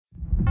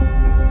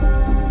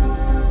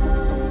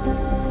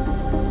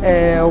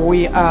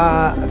we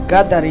are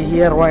gathering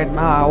here right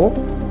now,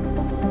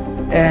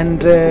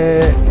 and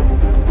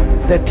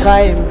the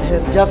time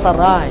has just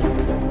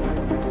arrived.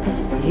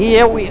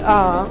 Here we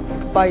are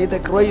by the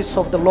grace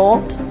of the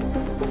Lord,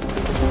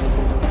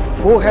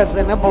 who has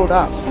enabled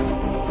us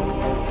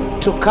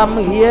to come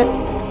here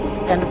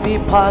and be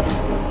part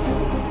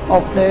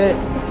of the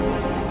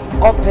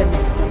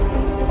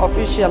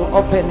official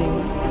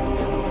opening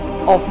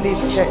of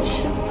this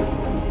church,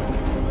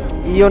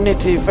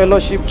 Unity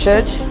Fellowship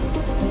Church,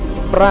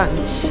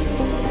 branch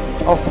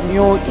of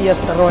New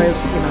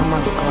Eersterus in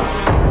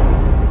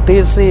Hammanskraal.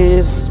 This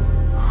is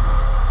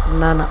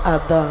none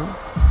other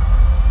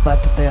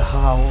but the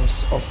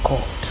house of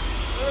God.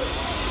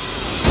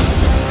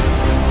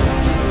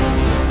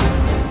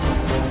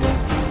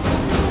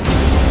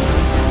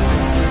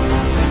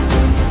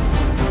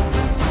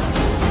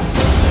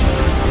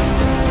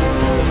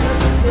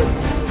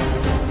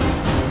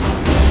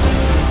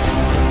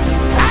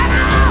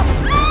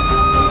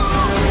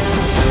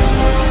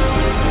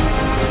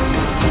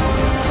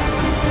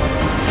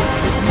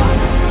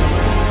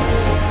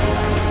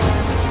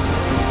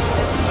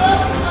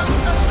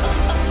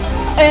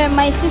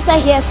 My sister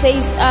here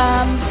says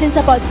since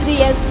about 3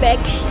 years back,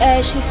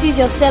 she sees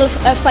herself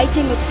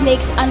fighting with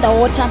snakes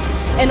underwater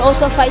and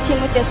also fighting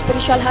with her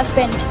spiritual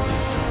husband.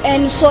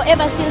 And so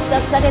ever since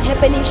that started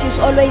happening, she's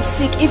always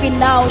sick. Even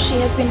now, she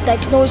has been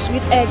diagnosed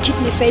with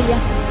kidney failure.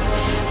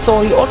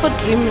 So he also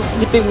dreams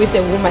sleeping with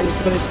a woman,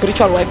 it's got a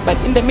spiritual wife. But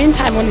in the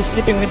meantime, when he's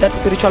sleeping with that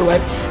spiritual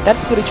wife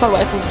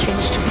will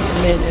change to be a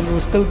man and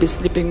will still be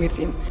sleeping with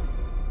him.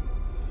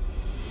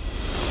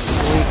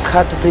 We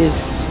cut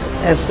this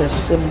as a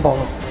symbol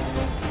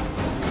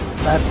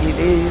that it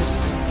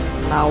is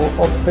now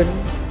open,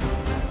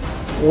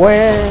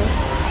 where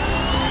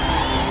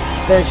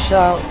there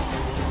shall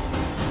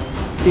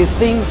be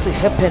things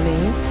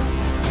happening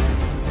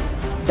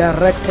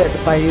directed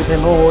by the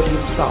Lord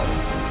himself.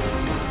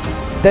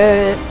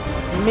 The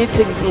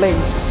meeting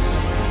place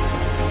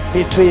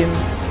between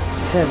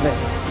heaven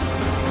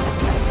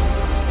and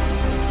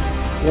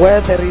earth, where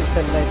there is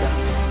a ladder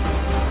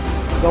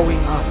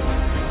going up,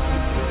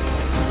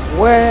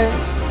 where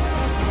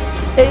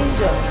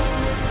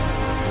angels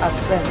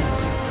ascend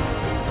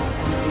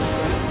and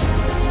descend,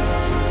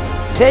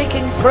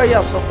 taking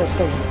prayers of the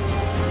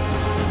saints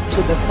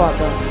to the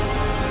Father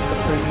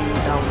and bringing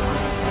down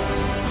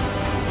answers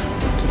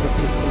to the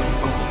people of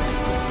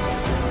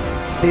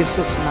God. This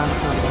is none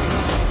other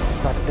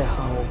but the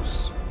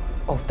house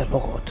of the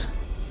Lord.